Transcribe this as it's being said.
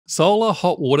Solar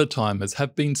hot water timers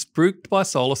have been spruiked by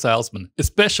solar salesmen,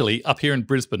 especially up here in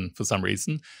Brisbane for some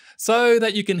reason, so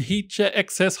that you can heat your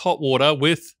excess hot water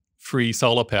with free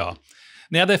solar power.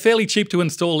 Now they're fairly cheap to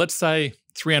install, let's say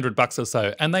 $300 or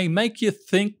so, and they make you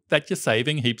think that you're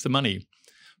saving heaps of money.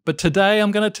 But today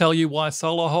I'm going to tell you why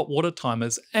solar hot water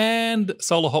timers and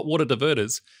solar hot water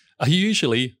diverters are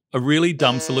usually a really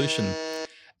dumb solution.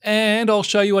 And I'll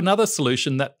show you another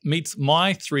solution that meets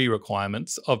my three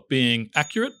requirements of being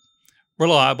accurate,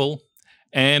 reliable,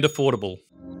 and affordable.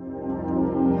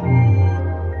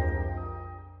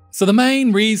 So the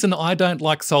main reason I don't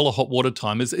like solar hot water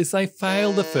timers is they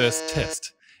fail the first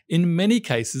test. In many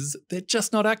cases, they're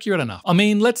just not accurate enough. I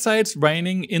mean, let's say it's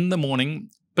raining in the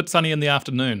morning, but sunny in the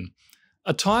afternoon.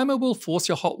 A timer will force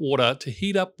your hot water to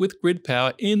heat up with grid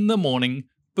power in the morning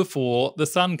before the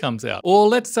sun comes out. Or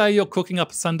let's say you're cooking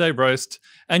up a Sunday roast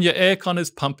and your aircon is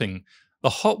pumping. The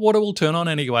hot water will turn on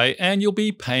anyway and you'll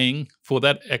be paying for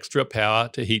that extra power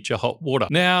to heat your hot water.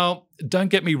 Now, don't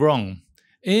get me wrong.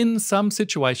 In some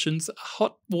situations, a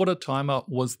hot water timer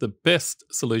was the best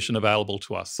solution available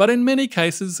to us. But in many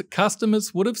cases,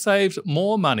 customers would have saved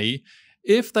more money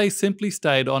if they simply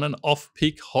stayed on an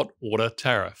off-peak hot water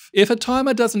tariff. If a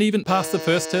timer doesn't even pass the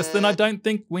first test, then I don't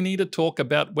think we need to talk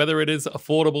about whether it is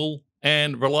affordable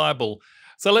and reliable.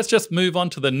 So let's just move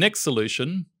on to the next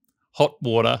solution, hot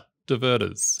water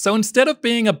diverters. So instead of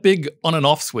being a big on and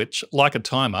off switch like a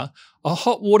timer, a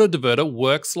hot water diverter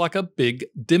works like a big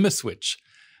dimmer switch.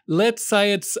 Let's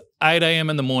say it's 8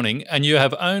 a.m. in the morning and you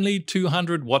have only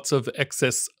 200 watts of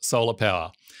excess solar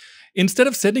power. Instead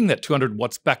of sending that 200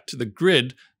 watts back to the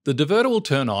grid, the diverter will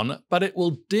turn on, but it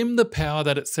will dim the power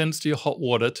that it sends to your hot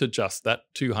water to just that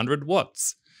 200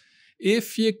 watts.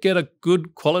 If you get a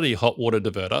good quality hot water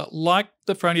diverter, like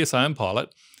the Fronius Home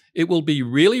Pilot, it will be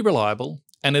really reliable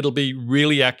and it'll be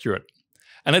really accurate.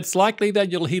 And it's likely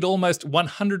that you'll heat almost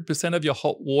 100% of your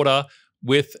hot water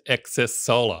with excess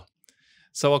solar.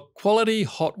 So a quality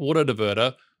hot water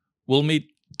diverter will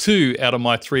meet 2 out of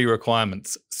my 3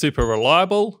 requirements: super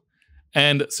reliable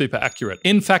and super accurate.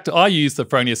 In fact, I use the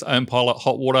Fronius Home Pilot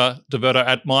hot water diverter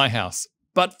at my house,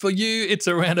 but for you, it's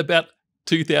around about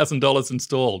 $2,000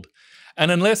 installed.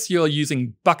 And unless you're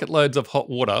using bucket loads of hot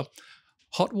water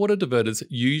diverters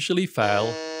usually fail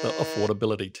the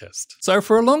affordability test. So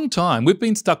for a long time, we've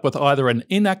been stuck with either an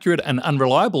inaccurate and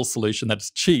unreliable solution that's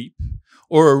cheap,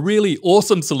 or a really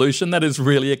awesome solution that is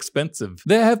really expensive.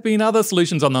 There have been other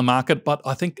solutions on the market, but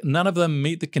I think none of them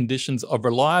meet the conditions of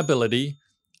reliability,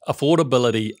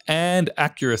 affordability, and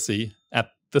accuracy at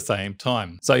the same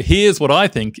time. So here's what I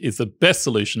think is the best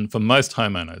solution for most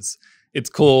homeowners. It's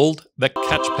called the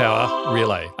Catch Power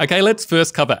Relay. Okay, let's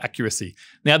first cover accuracy.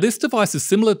 Now, this device is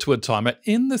similar to a timer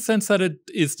in the sense that it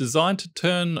is designed to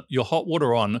turn your hot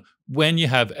water on when you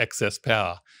have excess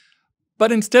power.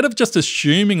 But instead of just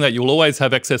assuming that you'll always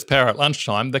have excess power at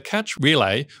lunchtime, the Catch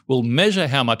Relay will measure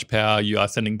how much power you are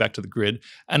sending back to the grid,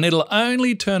 and it'll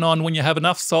only turn on when you have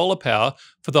enough solar power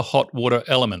for the hot water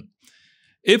element.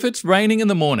 If it's raining in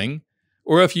the morning,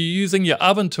 or if you're using your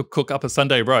oven to cook up a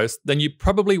Sunday roast, then you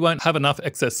probably won't have enough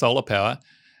excess solar power,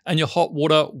 and your hot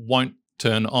water won't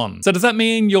turn on. So does that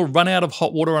mean you'll run out of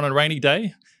hot water on a rainy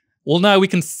day? Well, no, we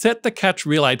can set the Catch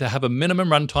Relay to have a minimum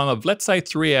runtime of, let's say,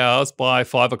 3 hours by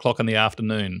 5 o'clock in the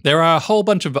afternoon. There are a whole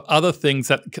bunch of other things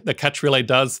that the Catch Relay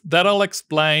does that I'll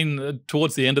explain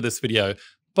towards the end of this video.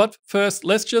 But first,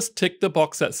 let's just tick the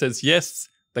box that says, yes,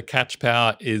 the Catch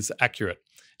Power is accurate.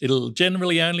 It'll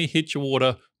generally only hit your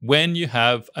water when you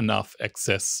have enough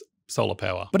excess solar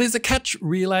power. But is the Catch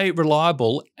Relay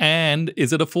reliable and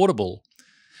is it affordable?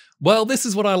 Well, this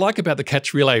is what I like about the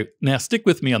Catch Relay. Now stick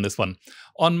with me on this one.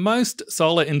 On most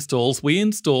solar installs, we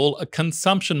install a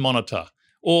consumption monitor,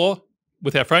 or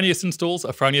with our Fronius installs, a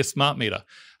Fronius smart meter.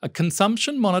 A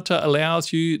consumption monitor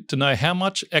allows you to know how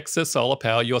much excess solar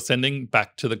power you're sending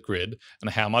back to the grid and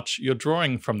how much you're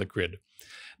drawing from the grid.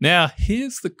 Now,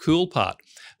 here's the cool part.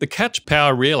 The Catch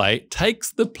Power Relay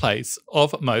takes the place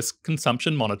of most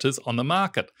consumption monitors on the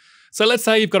market. So let's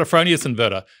say you've got a Fronius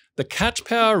inverter. The Catch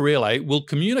Power Relay will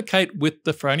communicate with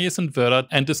the Fronius inverter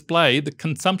and display the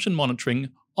consumption monitoring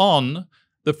on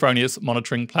the Fronius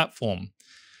monitoring platform.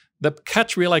 The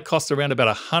Catch Relay costs around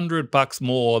about $100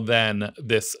 more than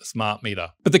this smart meter.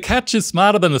 But the Catch is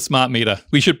smarter than the smart meter.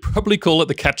 We should probably call it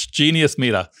the Catch Genius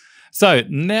meter. So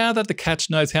now that the Catch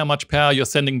knows how much power you're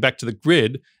sending back to the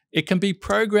grid, it can be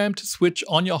programmed to switch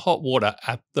on your hot water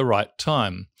at the right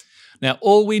time. Now,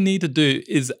 all we need to do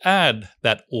is add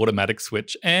that automatic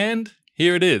switch, and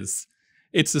here it is.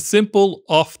 It's a simple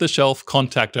off-the-shelf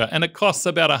contactor, and it costs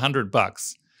about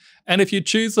 $100. And if you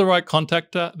choose the right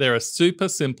contactor, they're super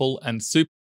simple and super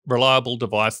reliable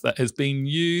device that has been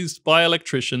used by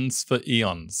electricians for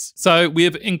eons. So we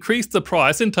have increased the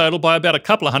price in total by about a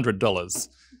couple of $100.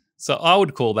 So I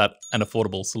would call that an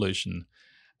affordable solution.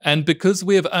 And because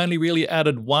we have only really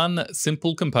added one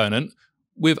simple component,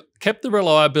 we've kept the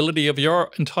reliability of your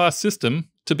entire system,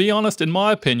 to be honest, in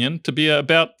my opinion, to be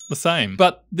about the same.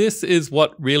 But this is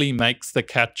what really makes the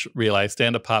Catch Relay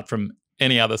stand apart from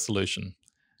any other solution.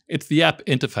 It's the app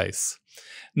interface.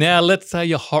 Now, let's say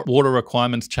your hot water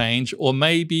requirements change, or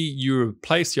maybe you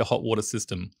replace your hot water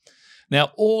system.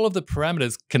 Now, all of the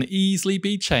parameters can easily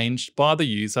be changed by the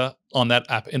user on that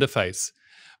app interface.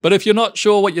 But if you're not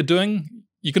sure what you're doing,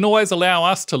 you can always allow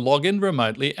us to log in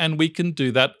remotely and we can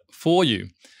do that for you.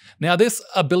 Now, this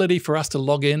ability for us to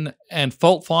log in and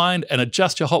fault find and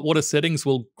adjust your hot water settings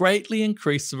will greatly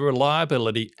increase the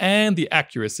reliability and the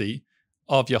accuracy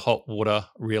of your hot water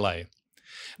relay.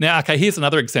 Now, okay, here's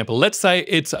another example. Let's say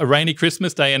it's a rainy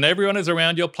Christmas day and everyone is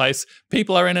around your place,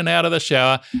 people are in and out of the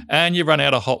shower, and you run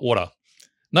out of hot water.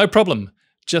 No problem.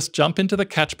 Just jump into the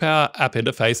Catch Power app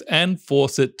interface and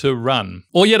force it to run.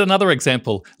 Or yet another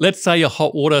example. Let's say your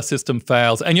hot water system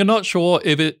fails and you're not sure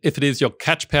if it is your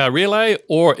Catch Power relay,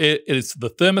 or it is the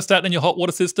thermostat in your hot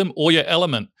water system, or your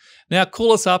element. Now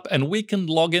call us up and we can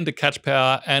log into Catch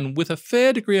Power, and with a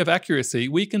fair degree of accuracy,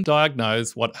 we can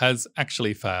diagnose what has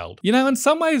actually failed. You know, in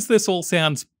some ways this all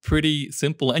sounds pretty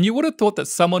simple, and you would have thought that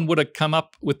someone would have come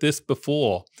up with this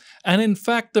before. And in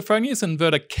fact, the Fronius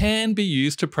inverter can be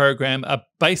used to program a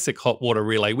basic hot water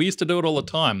relay. We used to do it all the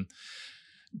time.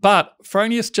 But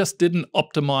Fronius just didn't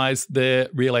optimize their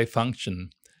relay function.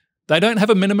 They don't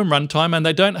have a minimum runtime, and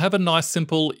they don't have a nice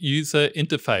simple user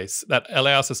interface that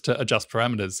allows us to adjust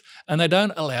parameters. And they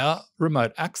don't allow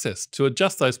remote access to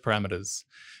adjust those parameters.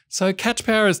 So Catch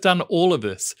Power has done all of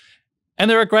this. And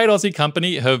they're a great Aussie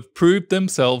company who have proved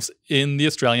themselves in the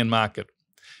Australian market.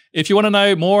 If you want to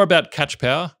know more about Catch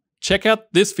Power, check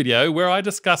out this video where I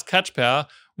discuss Catch Power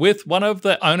with one of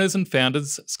the owners and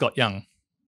founders, Scott Young.